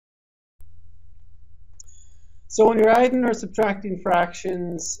So when you're adding or subtracting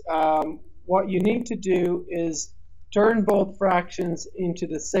fractions, what you need to do is turn both fractions into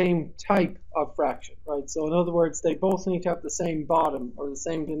the same type of fraction, right? So in other words, they both need to have the same bottom or the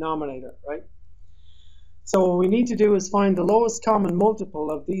same denominator, right? So what we need to do is find the lowest common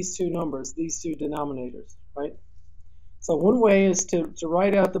multiple of these two numbers, these two denominators, right? So one way is to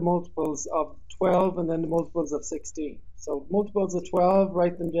write out the multiples of 12 and then the multiples of 16. So multiples of 12,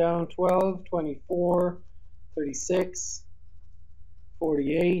 write them down: 12, 24, 36,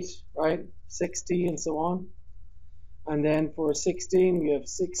 48, right? 60, and so on. And then for 16, we have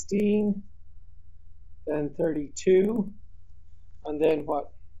 16, then 32, and then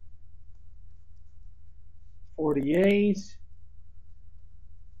what? 48,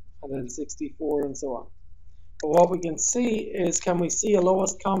 and then 64, and so on. But what we can see is, can we see a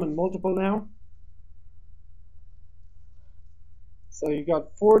lowest common multiple now? So you've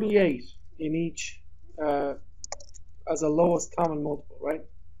got 48 in each as a lowest common multiple, right?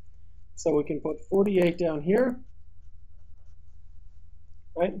 So we can put 48 down here,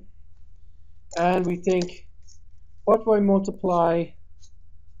 right? And we think, what do I multiply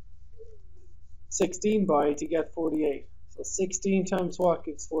 16 by to get 48? So 16 times what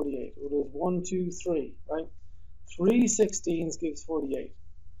gives 48? Well, it is 1, 2, 3, right? 3 16ths gives 48.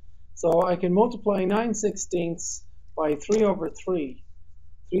 So I can multiply 9 16ths by 3 over 3.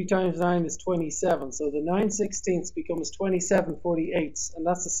 3 times 9 is 27. So the 9 16ths becomes 27 48ths, and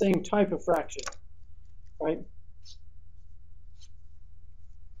that's the same type of fraction, right?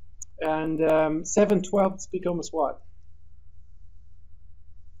 And 7 12ths becomes what?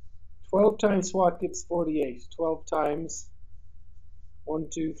 12 times what gives 48? 12 times 1,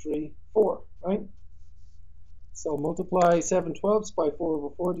 2, 3, 4, right? So multiply 7 12ths by 4 over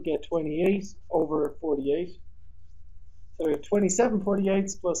 4 to get 28 over 48. So we have 27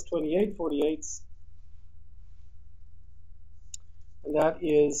 48ths plus 28 48ths. And that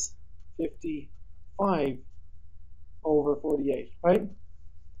is 55 over 48, right?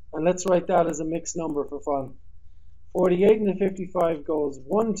 And let's write that as a mixed number for fun. 48 into 55 goes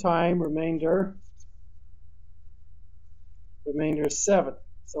one time, remainder 7.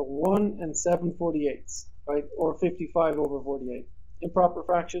 So 1 and 7 48ths, right? Or 55 over 48. Improper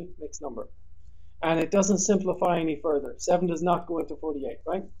fraction, mixed number. And it doesn't simplify any further. 7 does not go into 48,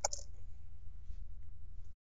 right?